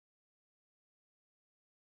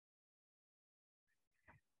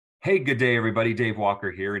Hey, good day, everybody. Dave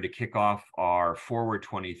Walker here. And to kick off our Forward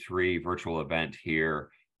 23 virtual event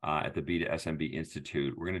here at the B2SMB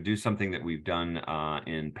Institute, we're going to do something that we've done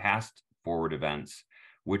in past Forward events,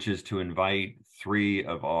 which is to invite three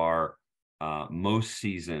of our most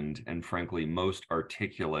seasoned and frankly, most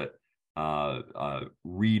articulate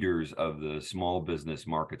readers of the small business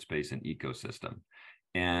market space and ecosystem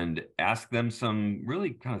and ask them some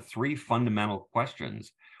really kind of three fundamental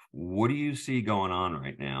questions. What do you see going on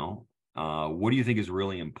right now? What do you think is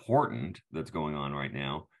really important that's going on right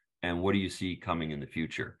now? And what do you see coming in the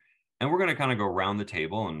future? And we're going to kind of go around the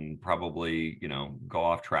table and probably, go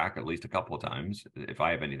off track at least a couple of times if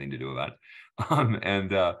I have anything to do about it.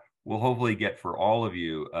 And we'll hopefully get for all of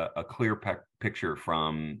you a clear picture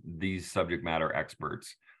from these subject matter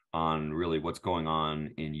experts on really what's going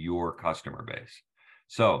on in your customer base.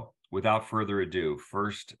 So without further ado,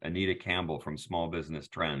 first, Anita Campbell from Small Business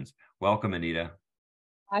Trends. Welcome, Anita.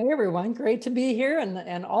 Hi, everyone. Great to be here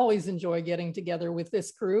and always enjoy getting together with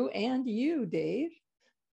this crew and you, Dave.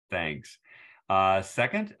 Thanks.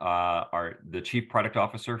 Second, the Chief Product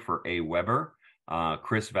Officer for AWeber,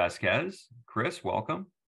 Chris Vasquez. Chris, welcome.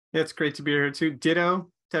 Yeah, it's great to be here too.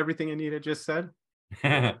 Ditto to everything Anita just said.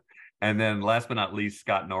 And then last but not least,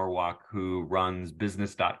 Scott Norwalk, who runs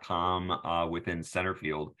business.com within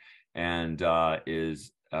Centerfield and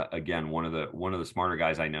is again one of the smarter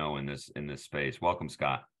guys I know in this space. Welcome,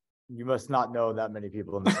 Scott. You must not know that many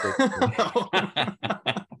people in the space.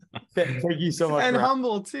 Thank you so much. And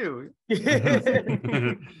humble too.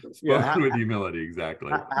 Spoken with humility,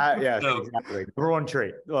 exactly. Yes, exactly. Number one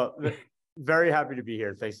trait. Well, very happy to be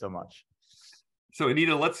here. Thanks so much. So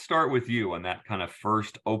Anita, let's start with you on that kind of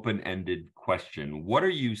first open-ended question. What are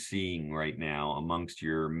you seeing right now amongst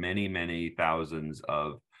your many, many thousands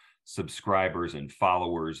of subscribers and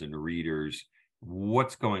followers and readers?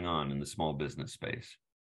 What's going on in the small business space?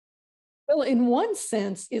 Well, in one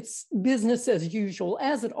sense, it's business as usual,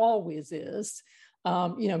 as it always is.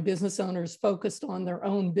 Business owners focused on their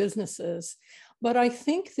own businesses. But I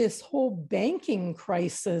think this whole banking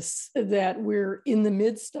crisis that we're in the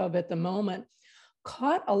midst of at the moment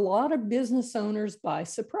caught a lot of business owners by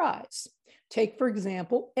surprise. Take, for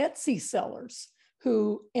example, Etsy sellers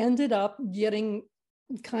who ended up getting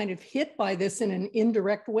kind of hit by this in an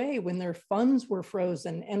indirect way when their funds were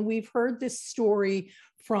frozen. And we've heard this story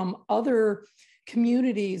from other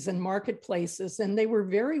communities and marketplaces, and they were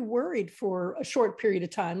very worried for a short period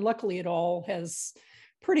of time. Luckily, it all has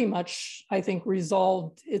pretty much, I think,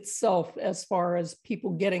 resolved itself as far as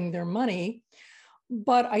people getting their money.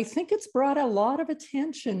 But I think it's brought a lot of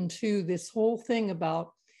attention to this whole thing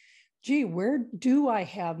about, gee, where do I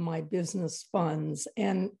have my business funds?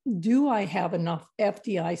 And do I have enough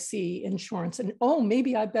FDIC insurance? And,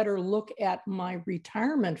 maybe I better look at my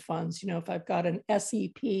retirement funds. If I've got an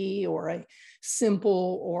SEP or a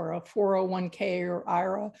simple or a 401k or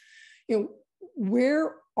IRA,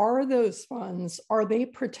 where are those funds? Are they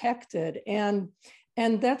protected?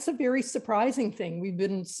 And that's a very surprising thing. We've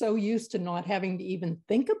been so used to not having to even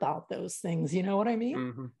think about those things. You know what I mean?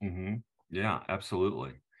 Mm-hmm. Mm-hmm. Yeah,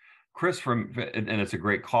 absolutely. Chris, and it's a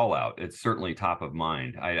great call out. It's certainly top of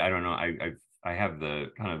mind. I don't know. I have the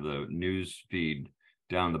kind of the news feed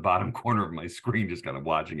down the bottom corner of my screen, just kind of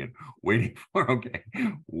watching it, waiting for, okay,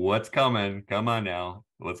 what's coming? Come on now.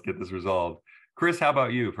 Let's get this resolved. Chris, how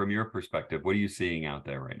about you? From your perspective, what are you seeing out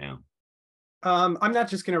there right now? I'm not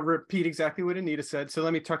just going to repeat exactly what Anita said. So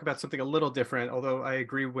let me talk about something a little different, although I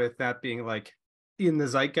agree with that being like in the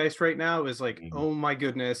zeitgeist right now is like, oh my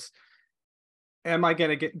goodness, am I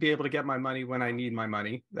going to be able to get my money when I need my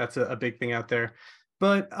money? That's a big thing out there.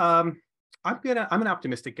 But I'm an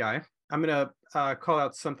optimistic guy. I'm going to call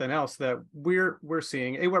out something else that we're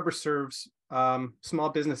seeing. AWeber serves small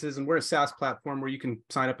businesses, and we're a SaaS platform where you can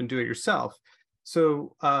sign up and do it yourself.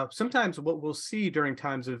 So sometimes what we'll see during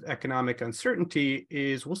times of economic uncertainty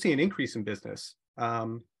is we'll see an increase in business.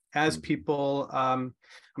 As people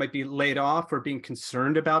might be laid off or being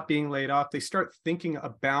concerned about being laid off, they start thinking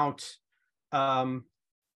about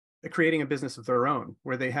creating a business of their own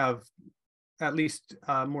where they have at least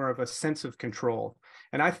more of a sense of control.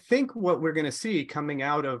 And I think what we're going to see coming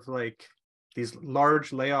out of like these large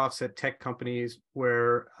layoffs at tech companies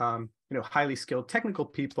where highly skilled technical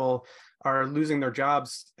people are losing their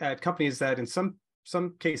jobs at companies that in some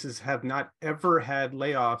cases have not ever had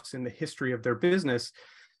layoffs in the history of their business.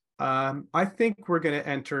 I think we're going to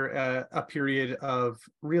enter a period of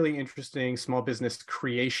really interesting small business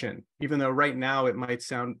creation, even though right now it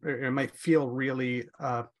might feel really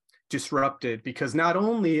disrupted because not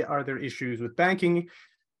only are there issues with banking,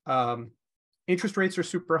 interest rates are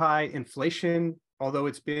super high, inflation, although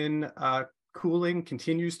it's been cooling,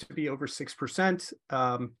 continues to be over 6%.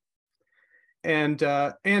 And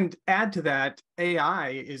add to that, AI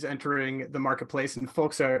is entering the marketplace, and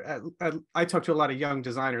folks are. I talk to a lot of young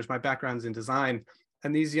designers. My background's in design,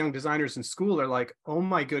 and these young designers in school are like, "Oh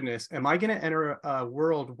my goodness, am I going to enter a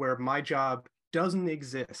world where my job doesn't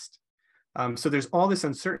exist?" So there's all this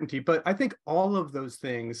uncertainty, but I think all of those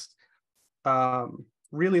things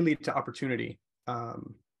really lead to opportunity.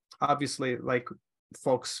 Obviously, like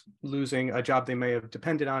folks losing a job they may have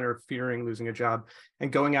depended on or fearing losing a job and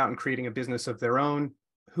going out and creating a business of their own.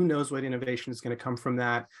 Who knows what innovation is going to come from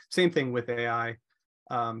that? Same thing with AI.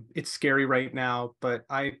 It's scary right now, but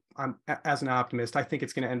I'm as an optimist, I think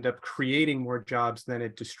it's going to end up creating more jobs than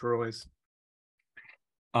it destroys.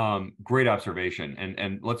 Great observation.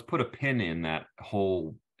 And let's put a pin in that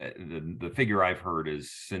whole, the figure I've heard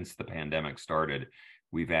is since the pandemic started,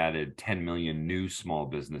 we've added 10 million new small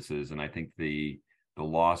businesses. And I think the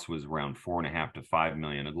loss was around 4.5 to 5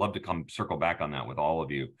 million. I'd love to circle back on that with all of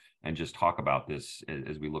you and just talk about this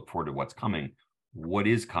as we look forward to what's coming. What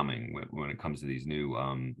is coming when it comes to these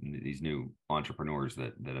new entrepreneurs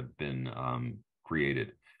that have been created?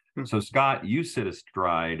 Mm-hmm. So Scott, you sit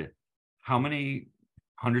astride how many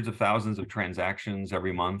hundreds of thousands of transactions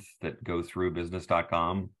every month that go through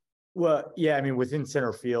business.com? Well, yeah, I mean, within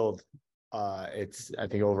Centerfield, it's, I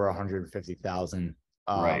think, over 150,000.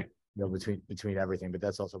 Right. You know, between everything, but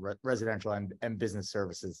that's also residential and business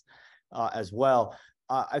services as well.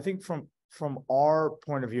 I think from our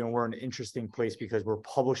point of view, and we're in an interesting place because we're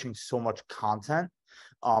publishing so much content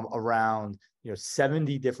around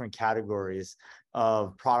 70 different categories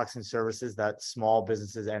of products and services that small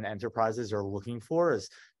businesses and enterprises are looking for as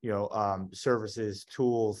services,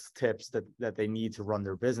 tools, tips that they need to run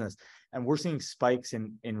their business. And we're seeing spikes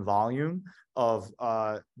in volume of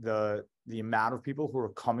the amount of people who are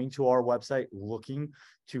coming to our website looking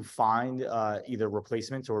to find either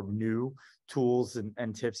replacements or new tools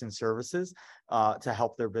and tips and services to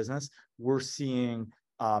help their business. We're seeing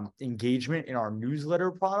engagement in our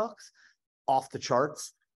newsletter products off the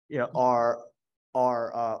charts. Our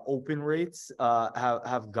open rates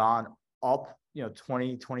have gone up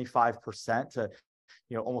 20-25% to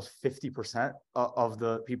almost 50% of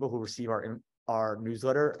the people who receive our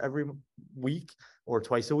newsletter every week or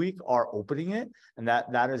twice a week are opening it, and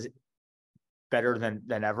that is better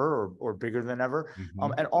than ever or bigger than ever.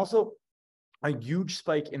 Mm-hmm. And also a huge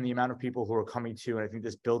spike in the amount of people who are coming to, and I think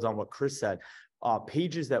this builds on what Chris said,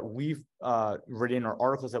 pages that we've written or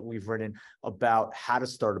articles that we've written about how to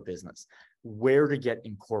start a business, where to get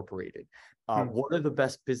incorporated, what are the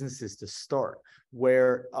best businesses to start,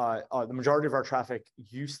 where the majority of our traffic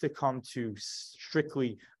used to come to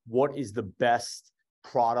strictly what is the best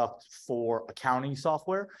product for accounting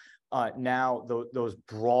software. Now those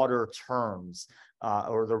broader terms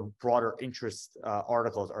or the broader interest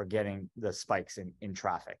articles are getting the spikes in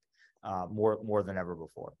traffic more than ever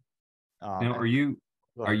before. Now, are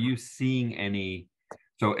you seeing any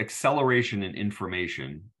acceleration in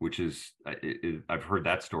information, which is I've heard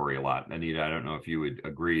that story a lot. Anita, I don't know if you would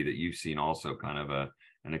agree that you've seen also kind of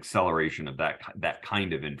an acceleration of that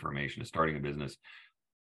kind of information, starting a business.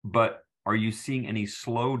 But are you seeing any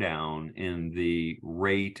slowdown in the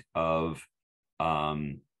rate of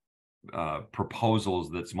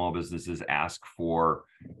proposals that small businesses ask for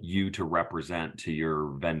you to represent to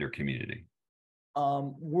your vendor community?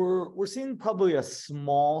 We're seeing probably a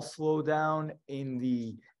small slowdown in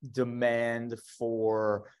the demand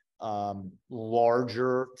for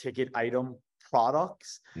larger ticket item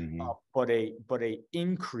products, mm-hmm. but a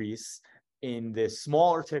increase in the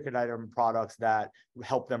smaller ticket item products that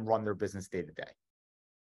help them run their business day to day.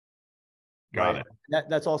 Got it.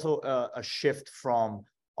 That's also a shift from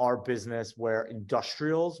our business, where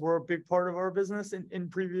industrials were a big part of our business in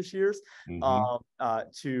previous years, mm-hmm.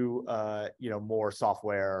 To more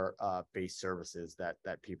software based services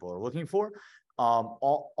that people are looking for.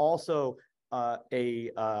 Also,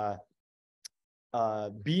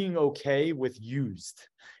 being okay with used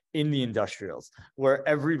in the industrials, where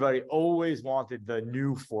everybody always wanted the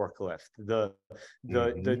new forklift, the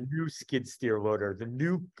new skid steer loader, the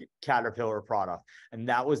new Caterpillar product, and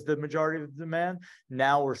that was the majority of the demand.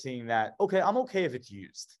 Now we're seeing that, okay, I'm okay if it's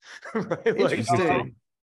used. Right? Interesting.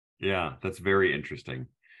 Yeah, that's very interesting.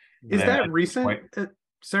 Is that recent?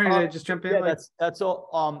 Sorry, did I just jump in? Yeah, that's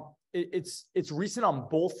all. It's recent on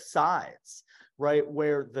both sides, right?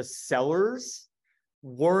 Where the sellers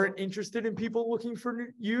weren't interested in people looking for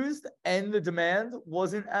used, and the demand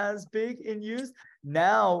wasn't as big in used.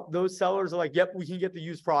 Now those sellers are like, yep, we can get the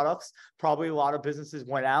used products. Probably a lot of businesses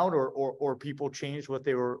went out, or people changed what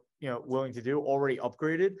they were, willing to do, already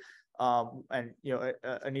upgraded. And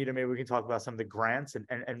Anita, maybe we can talk about some of the grants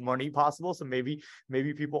and money possible. So maybe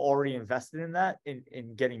people already invested in that,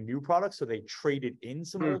 in getting new products, so they traded in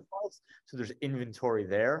some old products. So there's inventory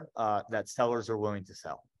there that sellers are willing to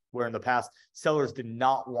sell. Where in the past, sellers did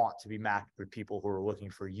not want to be matched with people who are looking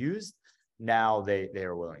for used. Now they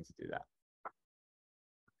are willing to do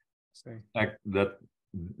that.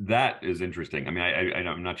 That is interesting. I mean,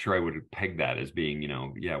 I'm not sure I would peg that as being,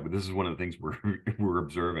 yeah, this is one of the things we're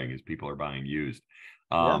observing is people are buying used,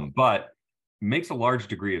 but makes a large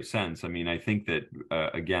degree of sense. I mean, I think that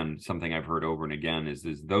again, something I've heard over and again is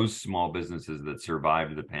those small businesses that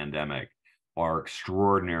survived the pandemic are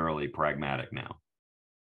extraordinarily pragmatic now.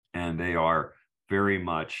 And they are very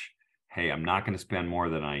much, hey, I'm not going to spend more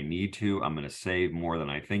than I need to. I'm going to save more than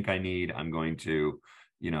I think I need. I'm going to,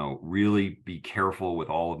 really be careful with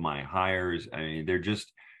all of my hires. I mean,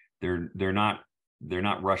 they're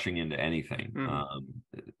not rushing into anything.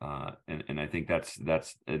 And I think that's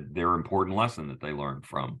their important lesson that they learned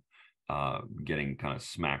from getting kind of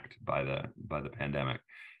smacked by the pandemic.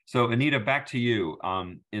 So Anita, back to you.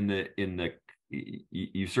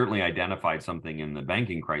 You certainly identified something in the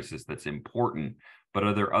banking crisis that's important, but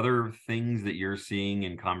are there other things that you're seeing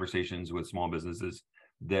in conversations with small businesses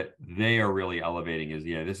that they are really elevating as,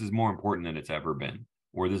 yeah, this is more important than it's ever been,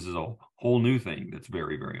 or this is a whole new thing that's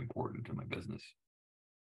very, very important to my business?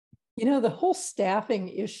 The whole staffing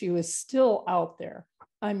issue is still out there.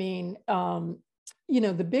 I mean,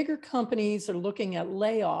 the bigger companies are looking at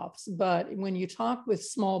layoffs, but when you talk with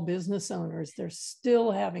small business owners, they're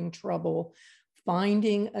still having trouble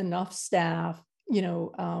finding enough staff,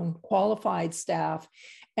 qualified staff.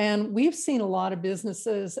 And we've seen a lot of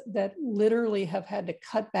businesses that literally have had to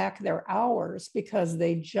cut back their hours because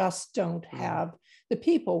they just don't have the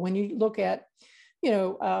people. When you look at,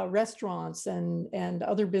 restaurants and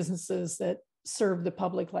other businesses that serve the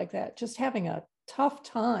public like that, just having a tough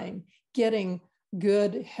time getting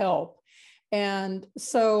good help. And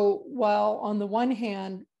so while on the one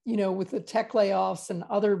hand, with the tech layoffs and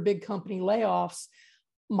other big company layoffs,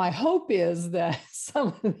 my hope is that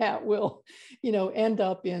some of that will, end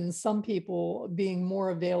up in some people being more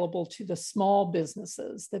available to the small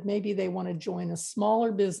businesses, that maybe they want to join a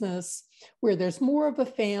smaller business where there's more of a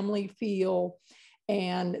family feel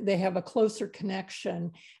and they have a closer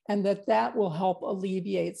connection, and that will help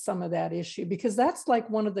alleviate some of that issue, because that's like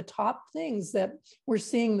one of the top things that we're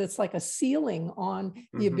seeing that's like a ceiling on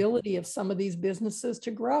the ability of some of these businesses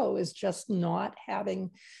to grow, is just not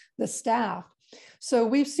having the staff. So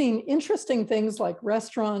we've seen interesting things like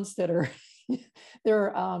restaurants that are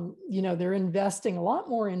they're investing a lot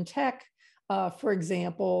more in tech, for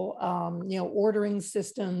example, ordering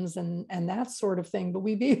systems and that sort of thing. But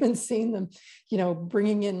we've even seen them,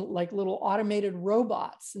 bringing in like little automated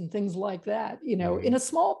robots and things like that, in a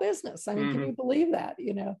small business. I mean, can you believe that,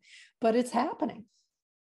 but it's happening.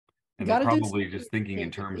 And they're probably just thinking in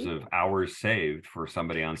terms of hours saved for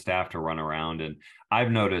somebody on staff to run around. And I've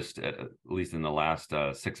noticed, at least in the last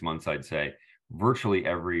 6 months, I'd say virtually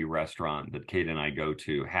every restaurant that Kate and I go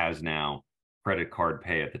to has now credit card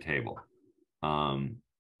pay at the table.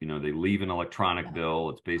 They leave an electronic bill.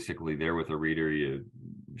 It's basically there with a reader. You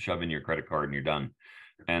shove in your credit card and you're done.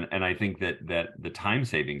 And I think that the time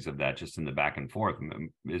savings of that, just in the back and forth,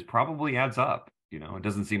 is probably adds up. It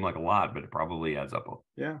doesn't seem like a lot, but it probably adds up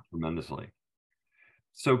tremendously.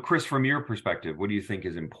 So Chris, from your perspective, what do you think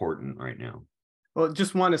is important right now? Well,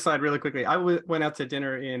 just one aside really quickly. I went out to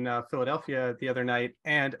dinner in Philadelphia the other night,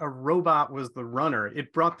 and a robot was the runner.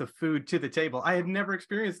 It brought the food to the table. I had never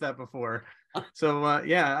experienced that before. So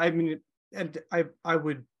I mean, and I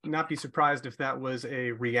would not be surprised if that was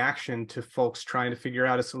a reaction to folks trying to figure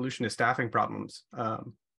out a solution to staffing problems.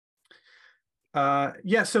 I'm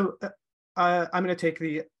going to take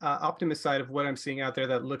the optimist side of what I'm seeing out there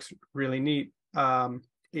that looks really neat.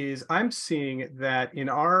 Is I'm seeing that in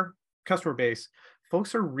our customer base,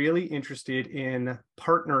 folks are really interested in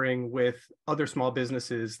partnering with other small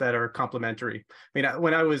businesses that are complementary. I mean,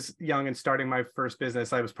 when I was young and starting my first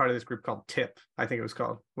business, I was part of this group called TIP, I think it was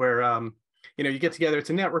called, where you get together. It's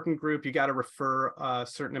a networking group. You got to refer a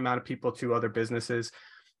certain amount of people to other businesses,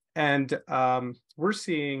 and we're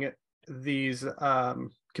seeing these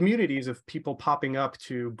communities of people popping up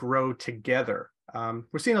to grow together.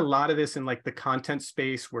 We're seeing a lot of this in like the content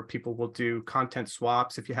space, where people will do content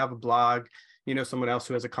swaps. If you have a blog, someone else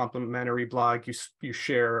who has a complementary blog, you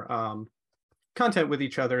share content with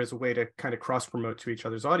each other as a way to kind of cross promote to each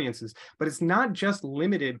other's audiences. But it's not just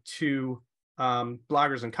limited to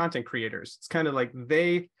bloggers and content creators. It's kind of like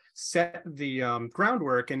they set the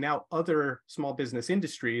groundwork, and now other small business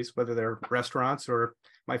industries, whether they're restaurants, or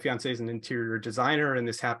my fiance is an interior designer and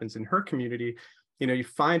this happens in her community, you know, you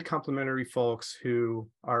find complementary folks who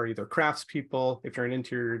are either craftspeople if you're an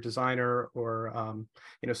interior designer, or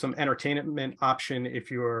you know, some entertainment option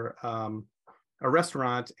if you're a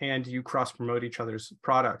restaurant, and you cross promote each other's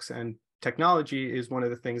products. And technology is one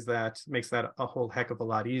of the things that makes that a whole heck of a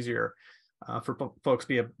lot easier for folks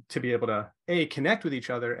to be able to A, connect with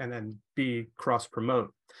each other, and then B, cross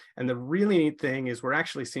promote. And the really neat thing is we're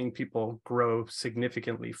actually seeing people grow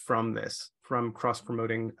significantly from this, from cross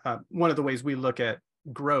promoting. One of the ways we look at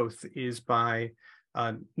growth is by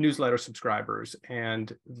newsletter subscribers,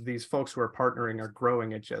 and these folks who are partnering are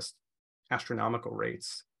growing at just astronomical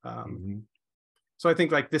rates. So I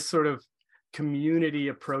think like this sort of community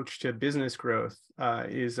approach to business growth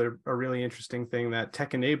is a really interesting thing that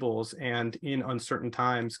tech enables, and in uncertain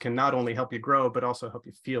times can not only help you grow, but also help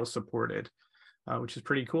you feel supported, which is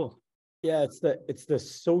pretty cool. Yeah, it's the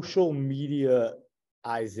social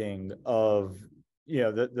media-izing of, you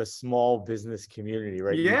know, the small business community,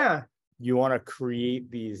 right? Yeah. You want to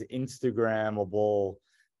create these Instagrammable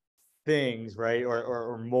things, right?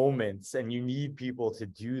 Or moments, and you need people to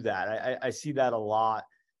do that. I see that a lot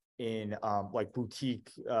in like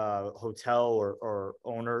boutique hotel or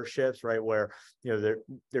ownerships, right? Where, you know,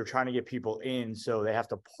 they're trying to get people in, so they have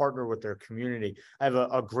to partner with their community. I have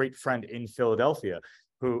a great friend in Philadelphia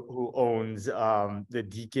who owns the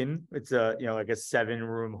Deacon. It's a, you know, like a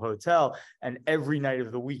 7-room hotel, and every night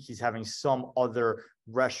of the week he's having some other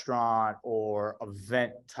restaurant or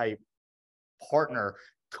event type partner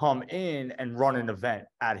come in and run an event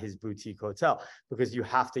at his boutique hotel, because you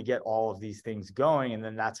have to get all of these things going, and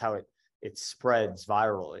then that's how it spreads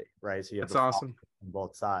virally, right? So you have That's awesome on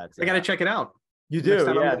both sides. I got to check it out. You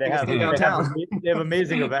do, yeah. They They have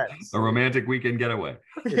amazing events. A romantic weekend getaway.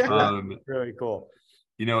 Really cool.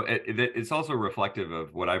 You know, it's also reflective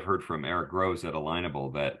of what I've heard from Eric Groves at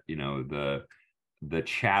Alignable, that, you know, the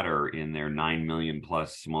chatter in their 9 million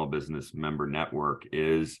plus small business member network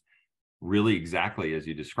is really exactly as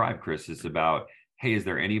you described, Chris. It's about, hey, is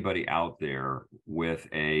there anybody out there with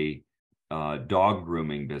a dog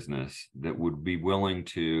grooming business that would be willing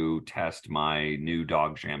to test my new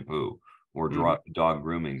dog shampoo or dog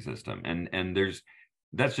grooming system? And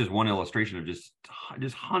that's just one illustration of just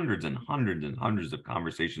hundreds and hundreds and hundreds of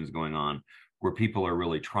conversations going on where people are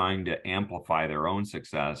really trying to amplify their own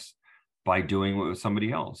success by doing it with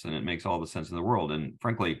somebody else. And it makes all the sense in the world. And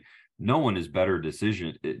frankly, no one is better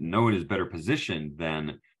positioned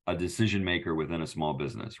than a decision maker within a small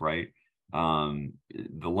business, right? The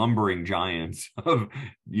lumbering giants of,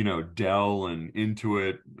 you know, Dell and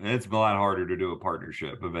Intuit, it's a lot harder to do a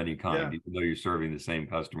partnership of any kind, even though you're serving the same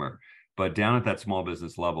customer. But down at that small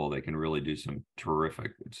business level, they can really do some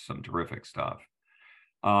terrific stuff.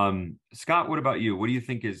 Scott, what about you? What do you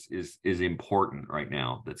think is important right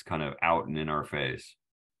now that's kind of out and in our face?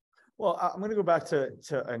 Well, I'm going to go back to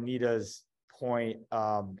Anita's point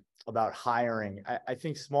about hiring. I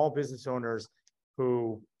think small business owners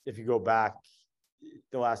who, if you go back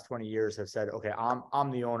the last 20 years, have said, okay,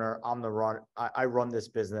 I'm the owner, I run this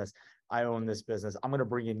business, I own this business, I'm going to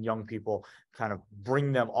bring in young people, kind of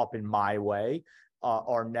bring them up in my way,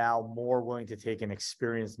 are now more willing to take an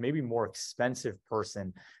experienced, maybe more expensive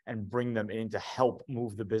person and bring them in to help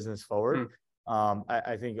move the business forward.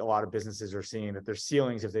 I think a lot of businesses are seeing that there's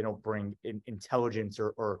ceilings if they don't bring in intelligence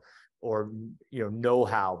or you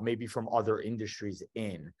know-how, maybe from other industries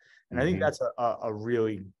in. And I think that's a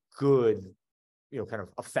really good, you know, kind of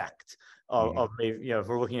effect of maybe, you know, if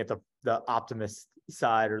we're looking at the optimist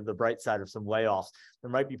side or the bright side of some layoffs,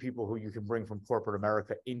 there might be people who you can bring from corporate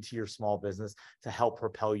America into your small business to help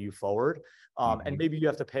propel you forward. And maybe you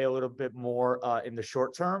have to pay a little bit more in the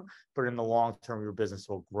short term, but in the long term, your business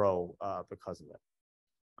will grow because of it.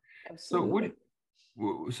 Absolutely.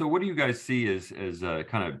 So what do you guys see as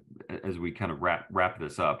kind of, as we kind of wrap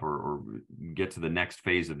this up or get to the next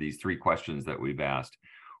phase of these 3 questions that we've asked?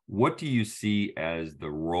 What do you see as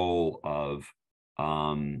the role of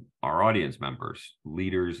our audience members,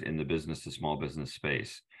 leaders in the business to small business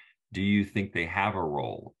space? Do you think they have a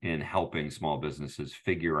role in helping small businesses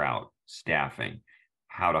figure out staffing,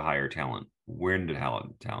 how to hire talent, when to hire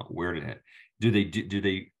talent, where to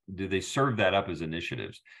do they serve that up as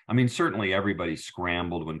initiatives? I mean, certainly everybody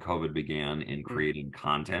scrambled when COVID began in creating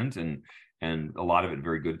content, and a lot of it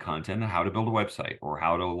very good content, how to build a website or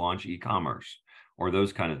how to launch e-commerce or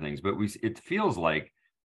those kind of things. But it feels like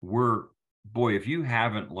we're boy, if you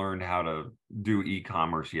haven't learned how to do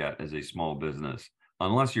e-commerce yet as a small business,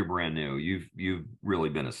 unless you're brand new, you've really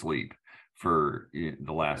been asleep for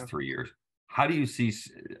the last 3 years. How do you see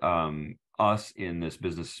us in this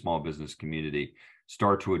small business community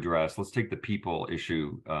start to address, let's take the people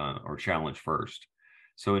issue or challenge first.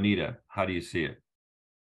 So Anita, how do you see it?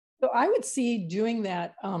 So I would see doing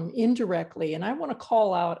that indirectly. And I want to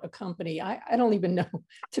call out a company. I don't even know,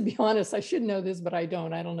 to be honest, I should know this, but I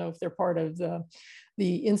don't. I don't know if they're part of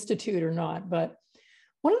the Institute or not. But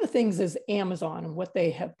one of the things is Amazon and what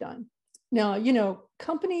they have done. Now, you know,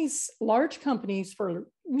 companies, large companies for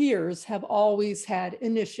years have always had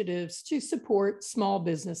initiatives to support small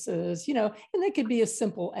businesses, you know, and they could be as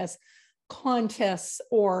simple as contests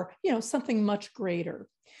or, you know, something much greater.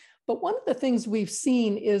 But one of the things we've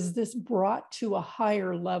seen is this brought to a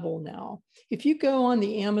higher level now. If you go on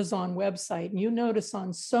the Amazon website and you notice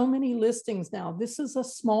on so many listings now, this is a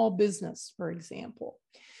small business, for example,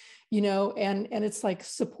 you know, and it's like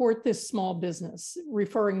support this small business,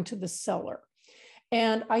 referring to the seller.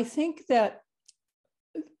 And I think that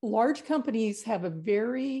large companies have a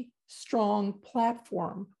very strong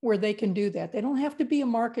platform where they can do that. They don't have to be a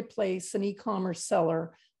marketplace, an e-commerce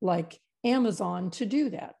seller like Amazon to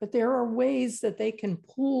do that, but there are ways that they can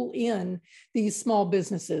pull in these small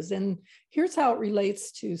businesses. And here's how it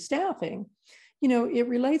relates to staffing. You know, it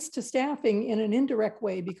relates to staffing in an indirect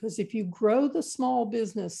way, because if you grow the small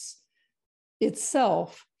business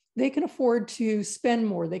itself, they can afford to spend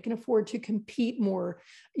more, they can afford to compete more.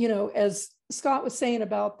 You know, as Scott was saying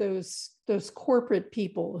about those corporate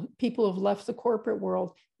people who've left the corporate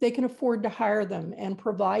world, they can afford to hire them and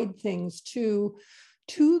provide things to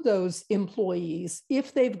those employees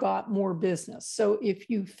if they've got more business. So if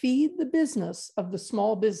you feed the business of the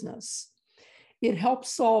small business, it helps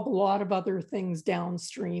solve a lot of other things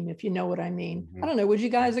downstream, if you know what I mean. I don't know, would you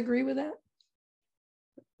guys agree with that?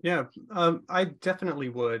 Yeah, I definitely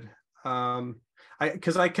would.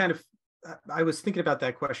 Because I was thinking about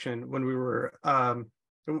that question when we were,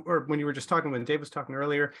 or when you were just talking, when Dave was talking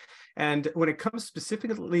earlier. And when it comes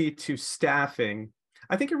specifically to staffing,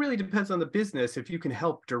 I think it really depends on the business if you can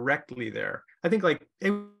help directly there. I think like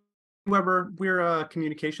Weber, we're a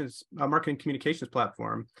marketing communications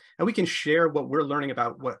platform, and we can share what we're learning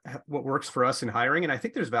about what works for us in hiring. And I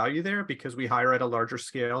think there's value there because we hire at a larger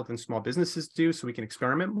scale than small businesses do, so we can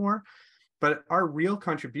experiment more. But our real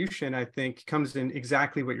contribution, I think, comes in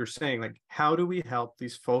exactly what you're saying. Like, how do we help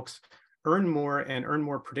these folks earn more and earn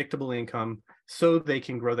more predictable income so they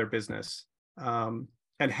can grow their business?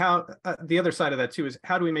 And how the other side of that too is,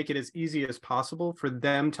 how do we make it as easy as possible for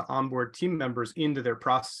them to onboard team members into their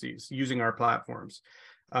processes using our platforms?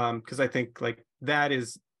 Because I think like that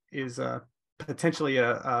is potentially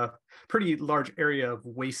a pretty large area of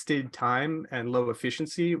wasted time and low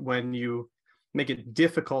efficiency when you make it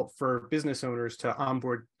difficult for business owners to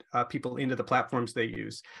onboard people into the platforms they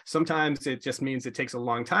use. Sometimes it just means it takes a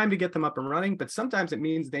long time to get them up and running, but sometimes it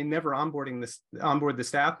means they never onboard the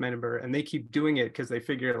staff member, and they keep doing it because they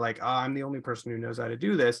figure like, I'm the only person who knows how to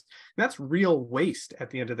do this. And that's real waste at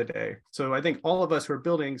the end of the day. So I think all of us who are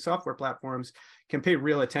building software platforms can pay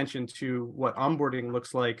real attention to what onboarding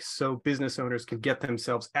looks like, so business owners can get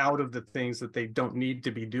themselves out of the things that they don't need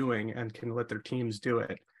to be doing and can let their teams do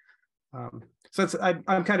it. So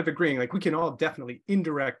I'm kind of agreeing, like we can all definitely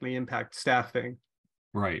indirectly impact staffing.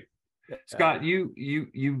 Right. Scott,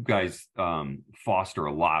 you guys foster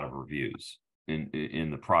a lot of reviews in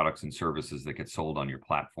the products and services that get sold on your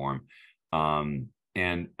platform.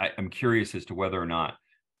 And I'm curious as to whether or not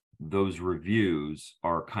those reviews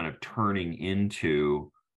are kind of turning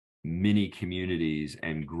into mini communities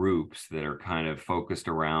and groups that are kind of focused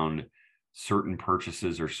around certain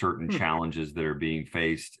purchases or certain challenges that are being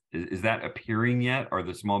faced. Is that appearing yet? Are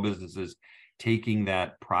the small businesses taking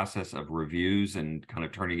that process of reviews and kind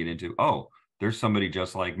of turning it into, oh, there's somebody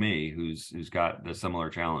just like me who's got the similar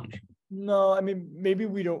challenge? No, I mean, maybe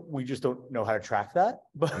we just don't know how to track that,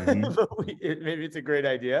 but, maybe it's a great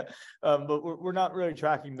idea. But we're not really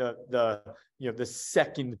tracking the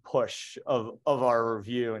second push of our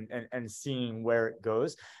review and seeing where it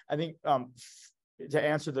goes. I think, to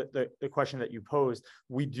answer the question that you posed,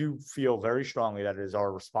 we do feel very strongly that it is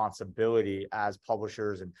our responsibility as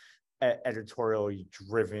publishers and editorially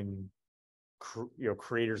driven,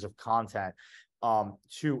 creators of content,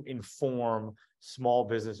 to inform small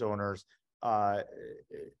business owners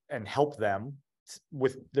and help them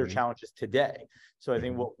with their challenges today. So I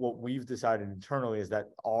think what we've decided internally is that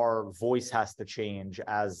our voice has to change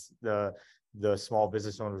as the small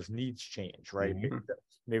business owners' needs change, right?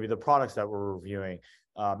 Maybe the products that we're reviewing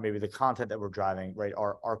maybe the content that we're driving, right?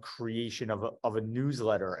 Our creation of a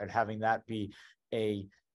newsletter and having that be a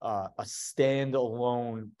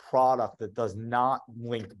standalone product that does not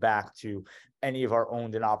link back to any of our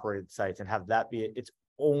owned and operated sites, and have that be its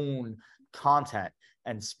own content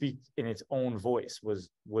and speak in its own voice was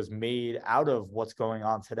made out of what's going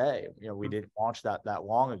on today. We didn't launch that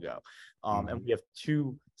long ago. And we have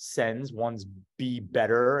two sends, one's be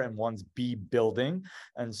better and one's be building.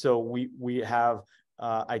 And so we have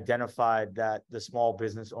identified that the small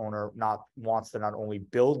business owner wants to not only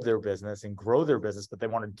build their business and grow their business, but they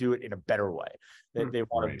want to do it in a better way. They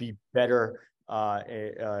want to be better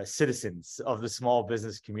citizens of the small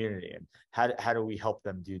business community. And how do we help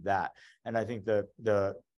them do that? And I think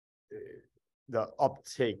the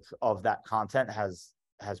uptake of that content has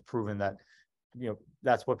proven that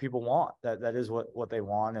that's what people want. That is what they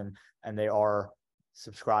want, and they are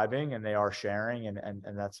subscribing and they are sharing, and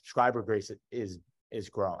that subscriber base is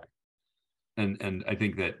growing. And I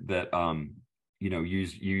think that you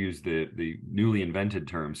use the newly invented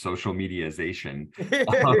term social mediaization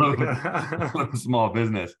of small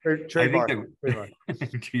business. Trademark.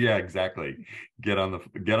 Yeah, exactly. Get on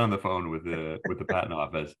the phone with the patent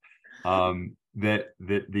office. That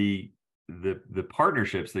the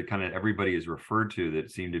partnerships that kind of everybody is referred to that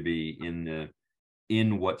seem to be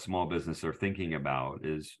in what small business are thinking about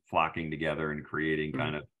is flocking together and creating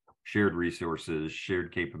kind of shared resources,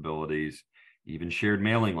 shared capabilities, even shared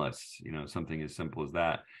mailing lists, something as simple as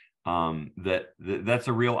that. That's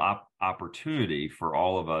a real opportunity for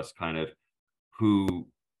all of us kind of who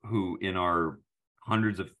in our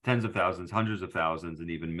tens of thousands, hundreds of thousands, and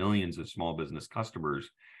even millions of small business customers,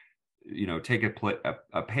 take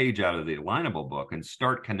a page out of the Alignable book and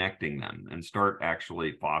start connecting them and start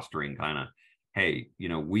actually fostering kind of, hey,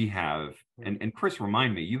 we have, and Chris,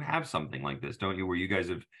 remind me, you have something like this, don't you, where you guys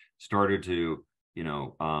have started to,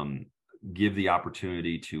 give the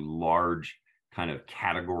opportunity to large kind of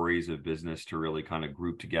categories of business to really kind of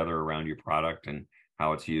group together around your product and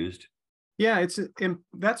how it's used? Yeah,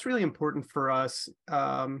 that's really important for us.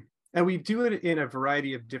 And we do it in a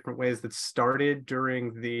variety of different ways that started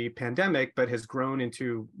during the pandemic, but has grown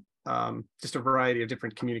into just a variety of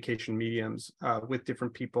different communication mediums with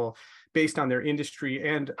different people based on their industry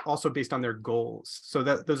and also based on their goals. So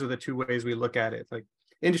those are the two ways we look at it. Like,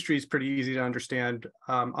 industry is pretty easy to understand.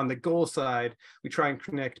 On the goal side, we try and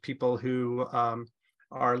connect people who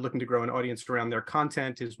are looking to grow an audience around their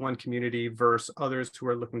content is one community versus others who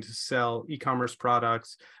are looking to sell e-commerce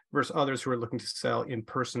products versus others who are looking to sell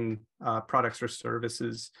in-person products or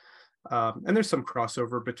services. And there's some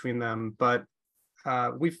crossover between them, but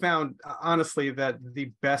we found, honestly, that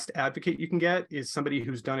the best advocate you can get is somebody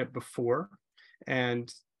who's done it before.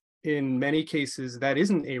 And in many cases, that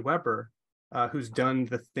isn't a Weber who's done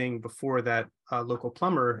the thing before that local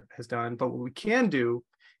plumber has done. But what we can do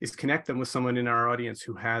is connect them with someone in our audience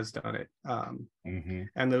who has done it.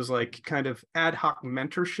 And those like kind of ad hoc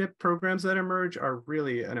mentorship programs that emerge are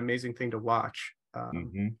really an amazing thing to watch.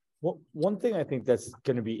 Well, one thing I think that's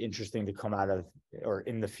going to be interesting to come out of, or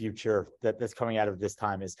in the future that's coming out of this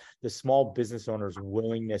time, is the small business owner's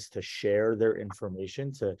willingness to share their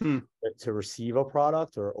information to receive a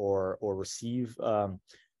product or receive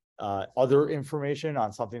other information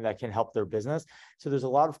on something that can help their business. So there's a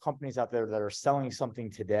lot of companies out there that are selling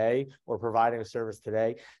something today or providing a service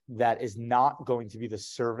today that is not going to be the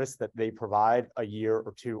service that they provide a year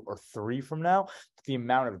or 2 or 3 from now. The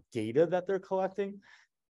amount of data that they're collecting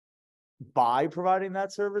by providing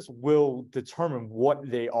that service will determine what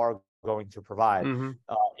they are going to provide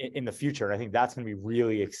in the future. And I think that's going to be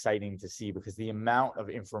really exciting to see, because the amount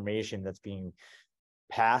of information that's being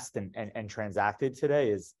passed and transacted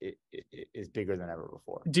today is bigger than ever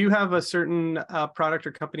before. Do you have a certain product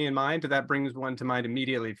or company in mind? That brings one to mind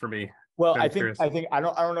immediately for me. Well, I think I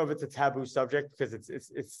don't know if it's a taboo subject, because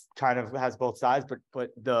it's kind of has both sides, but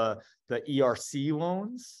the ERC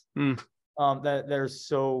loans that they're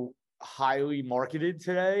so highly marketed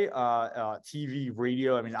today, TV,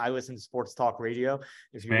 radio. I mean, I listen to sports talk radio.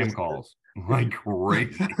 If you spam calls like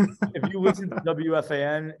crazy. If you listen to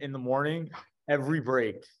WFAN in the morning, every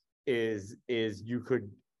break is you could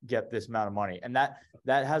get this amount of money, and that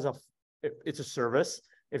has it's a service.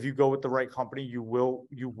 If you go with the right company, you will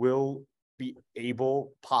be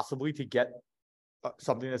able possibly to get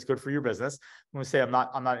something that's good for your business. I'm going to say I'm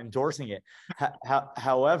not endorsing it.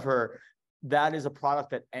 However, that is a product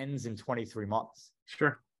that ends in 23 months.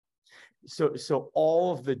 Sure. So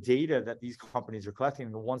all of the data that these companies are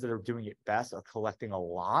collecting, the ones that are doing it best, are collecting a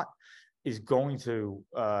lot. is going to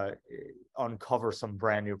uncover some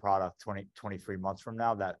brand new product 23 months from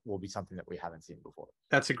now that will be something that we haven't seen before.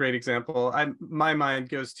 That's a great example. My mind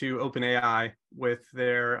goes to OpenAI with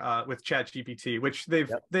their with ChatGPT, which they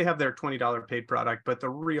have their $20 paid product, but the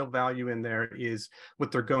real value in there is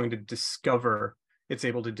what they're going to discover it's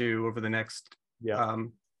able to do over the next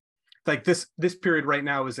like this period right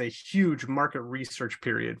now is a huge market research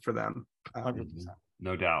period for them. 100%.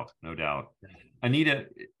 No doubt. Anita,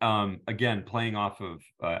 again, playing off of,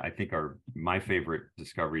 I think my favorite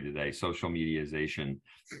discovery today, social mediaization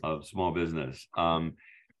of small business.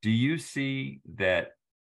 Do you see that,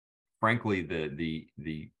 frankly,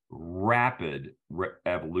 the rapid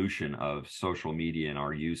evolution of social media and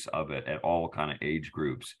our use of it at all kind of age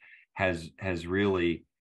groups has really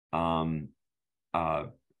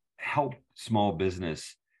helped small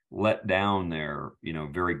business let down their,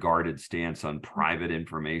 very guarded stance on private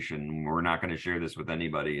information? We're not going to share this with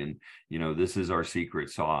anybody, and this is our secret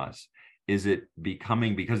sauce. Is it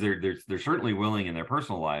becoming, because they're certainly willing in their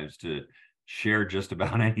personal lives to share just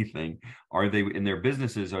about anything? Are they in their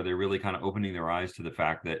businesses? Are they really kind of opening their eyes to the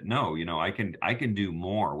fact that no, I can do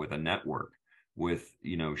more with a network, with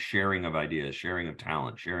sharing of ideas, sharing of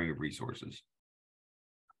talent, sharing of resources?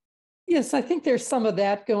 Yes, I think there's some of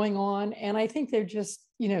that going on. And I think they're just,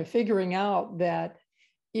 figuring out that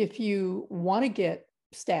if you want to get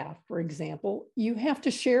staff, for example, you have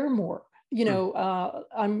to share more.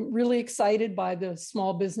 I'm really excited by the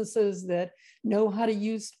small businesses that know how to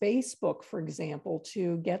use Facebook, for example,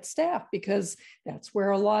 to get staff, because that's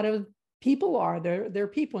where a lot of people are. They're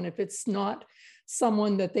people. And if it's not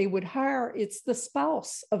someone that they would hire, it's the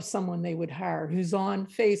spouse of someone they would hire who's on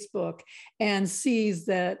Facebook and sees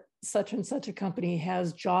that such and such a company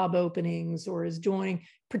has job openings or is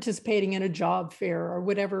participating in a job fair or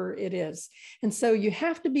whatever it is. And so you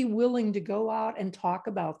have to be willing to go out and talk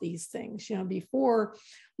about these things. Before,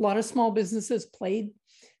 a lot of small businesses played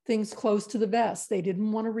things close to the vest. They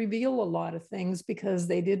didn't want to reveal a lot of things because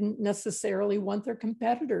they didn't necessarily want their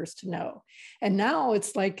competitors to know. And now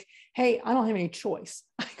it's like, hey, I don't have any choice.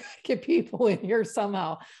 I got to get people in here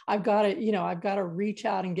somehow. I've got to reach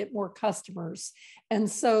out and get more customers. And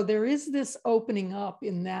so there is this opening up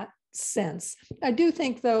in that sense. I do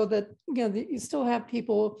think, though, that you still have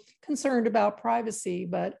people concerned about privacy,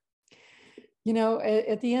 but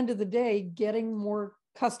at the end of the day, getting more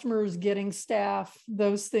customers, getting staff,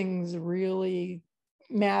 those things really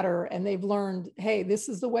matter. And they've learned, hey, this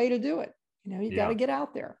is the way to do it. You got to get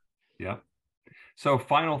out there. Yeah. So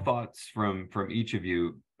final thoughts from each of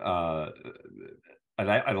you.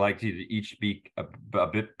 I'd like you to each be a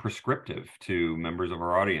bit prescriptive to members of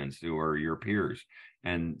our audience who are your peers,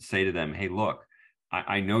 and say to them, hey, look,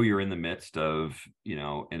 I know you're in the midst of,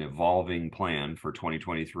 an evolving plan for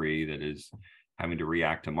 2023 that is having to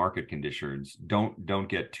react to market conditions. Don't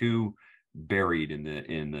get too buried in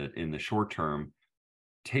the short term.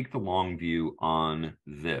 Take the long view on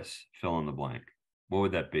this. Fill in the blank. What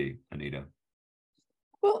would that be, Anita?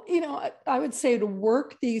 Well, I would say to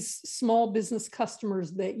work these small business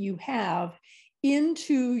customers that you have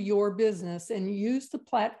into your business and use the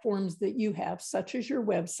platforms that you have, such as your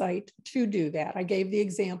website, to do that. I gave the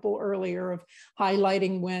example earlier of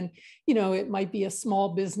highlighting when, it might be a small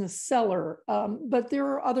business seller, but there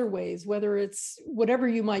are other ways, whether it's whatever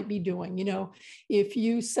you might be doing. If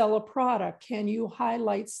you sell a product, can you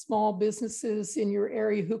highlight small businesses in your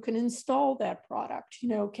area who can install that product?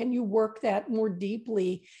 Can you work that more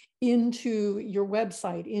deeply into your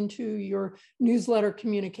website, into your newsletter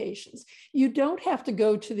communications? You don't have to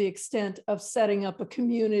go to the extent of setting up a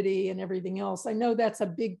community and everything else. I know that's a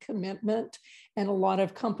big commitment, and a lot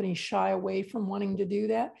of companies shy away from wanting to do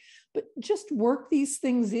that, but just work these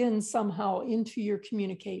things in somehow into your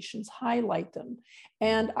communications, highlight them.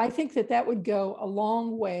 And I think that would go a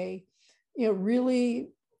long way,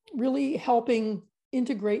 really, really helping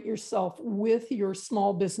integrate yourself with your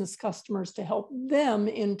small business customers to help them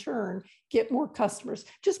in turn get more customers.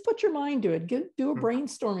 Just put your mind to it. Do a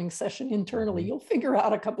brainstorming session internally. You'll figure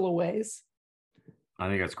out a couple of ways. I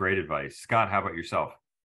think that's great advice. Scott, how about yourself?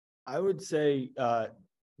 I would say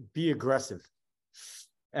be aggressive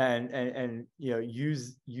and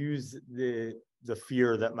use the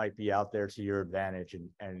fear that might be out there to your advantage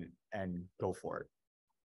and go for it.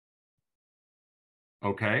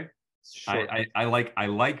 Okay. Sure. I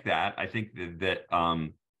like that. I think that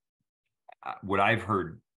what I've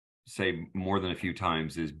heard say more than a few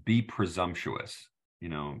times is be presumptuous.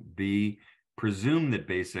 Presume that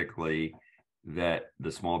basically that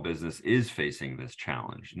the small business is facing this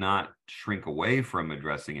challenge, not shrink away from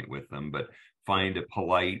addressing it with them, but find a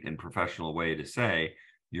polite and professional way to say,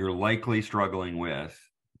 you're likely struggling with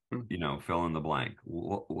you know, fill in the blank.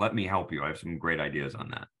 Let me help you. I have some great ideas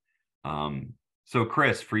on that. So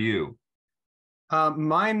Chris, for you.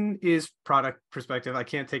 Mine is product perspective. I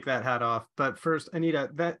can't take that hat off. But first, Anita,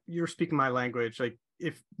 that you're speaking my language. Like,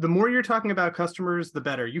 if the more you're talking about customers, the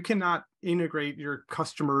better. You cannot integrate your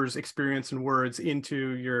customers' experience and words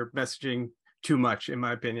into your messaging too much, in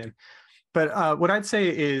my opinion. But what I'd say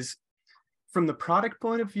is, from the product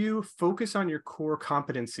point of view, focus on your core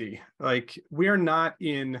competency. Like, we are not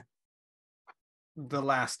in the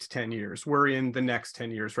last 10 years. We're in the next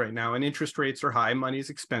 10 years right now, and interest rates are high, money is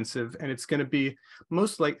expensive, and it's going to be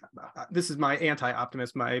most like, this is my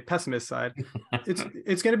anti-optimist, my pessimist side.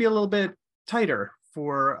 It's going to be a little bit tighter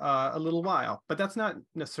for a little while, but that's not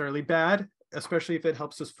necessarily bad, especially if it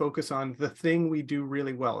helps us focus on the thing we do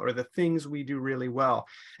really well, or the things we do really well.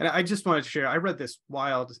 And I just wanted to share, I read this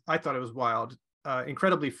I thought it was wild,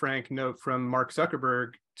 incredibly frank note from Mark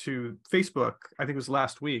Zuckerberg to Facebook, I think it was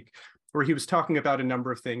last week, where he was talking about a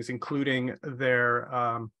number of things, including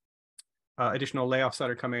their additional layoffs that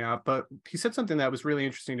are coming out. But he said something that was really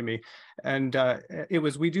interesting to me. And it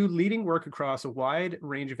was, we do leading work across a wide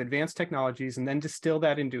range of advanced technologies and then distill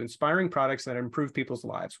that into inspiring products that improve people's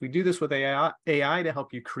lives. We do this with AI to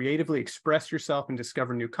help you creatively express yourself and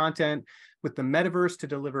discover new content, with the metaverse to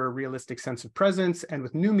deliver a realistic sense of presence, and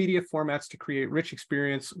with new media formats to create rich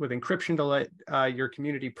experience, with encryption to let your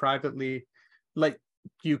community privately,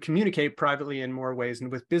 you communicate privately in more ways,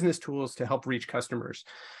 and with business tools to help reach customers.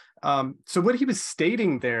 So what he was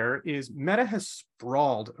stating there is Meta has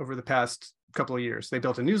sprawled over the past couple of years. They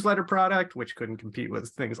built a newsletter product, which couldn't compete with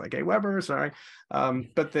things like Aweber, sorry.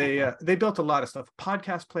 But they built a lot of stuff,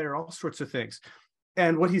 podcast player, all sorts of things.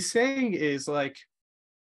 And what he's saying is, like,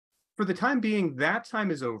 for the time being, that time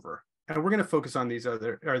is over. And we're going to focus on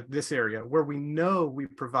this area where we know we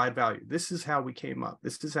provide value. This is how we came up.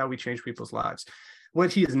 This is how we change people's lives.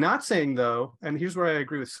 What he is not saying, though, and here's where I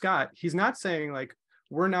agree with Scott, he's not saying, like,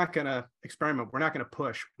 we're not going to experiment, we're not going to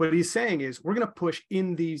push. What he's saying is, we're going to push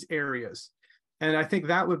in these areas. And I think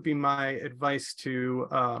that would be my advice to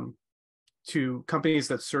companies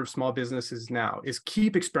that serve small businesses now, is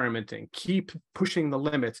keep experimenting, keep pushing the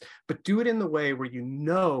limits, but do it in the way where you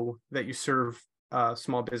know that you serve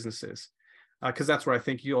small businesses, because that's where I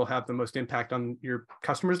think you'll have the most impact on your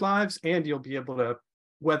customers' lives, and you'll be able to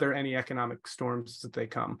weather any economic storms that they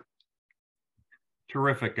come.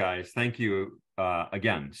 Terrific, guys. Thank you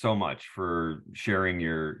again so much for sharing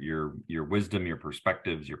your wisdom, your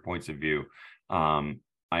perspectives, your points of view. I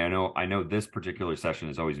know this particular session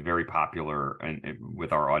is always very popular and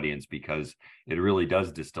with our audience, because it really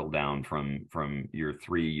does distill down from your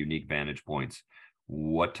three unique vantage points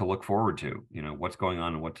what to look forward to, you know, what's going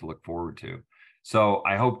on and what to look forward to. So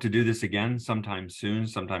I hope to do this again sometime soon,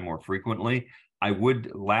 sometime more frequently. I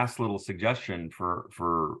would, last little suggestion for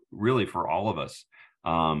all of us,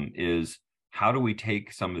 is how do we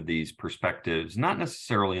take some of these perspectives, not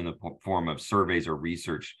necessarily in the form of surveys or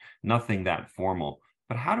research, nothing that formal,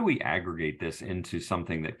 but how do we aggregate this into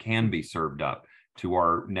something that can be served up to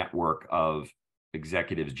our network of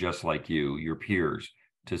executives just like you, your peers,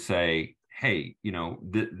 to say, hey, you know,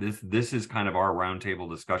 this is kind of our roundtable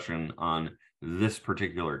discussion on this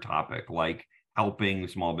particular topic, like helping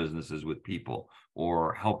small businesses with people,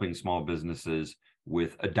 or helping small businesses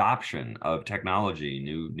with adoption of technology,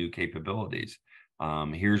 new capabilities.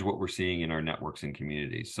 Here's what we're seeing in our networks and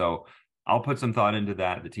communities. So I'll put some thought into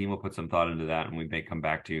that. The team will put some thought into that, and we may come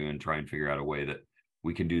back to you and try and figure out a way that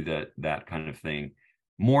we can do that kind of thing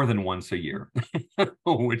more than once a year,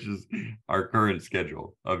 which is our current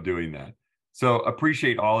schedule of doing that. So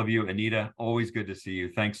appreciate all of you. Anita, always good to see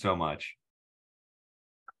you. Thanks so much.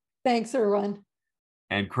 Thanks, Erwan.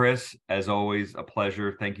 And Chris, as always, a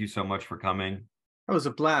pleasure. Thank you so much for coming. That was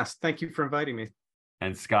a blast. Thank you for inviting me.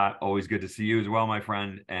 And Scott, always good to see you as well, my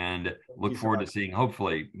friend. And look forward to seeing,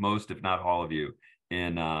 hopefully, most, if not all of you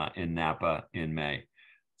in Napa in May.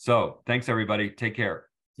 So thanks, everybody. Take care.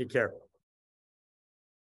 Take care.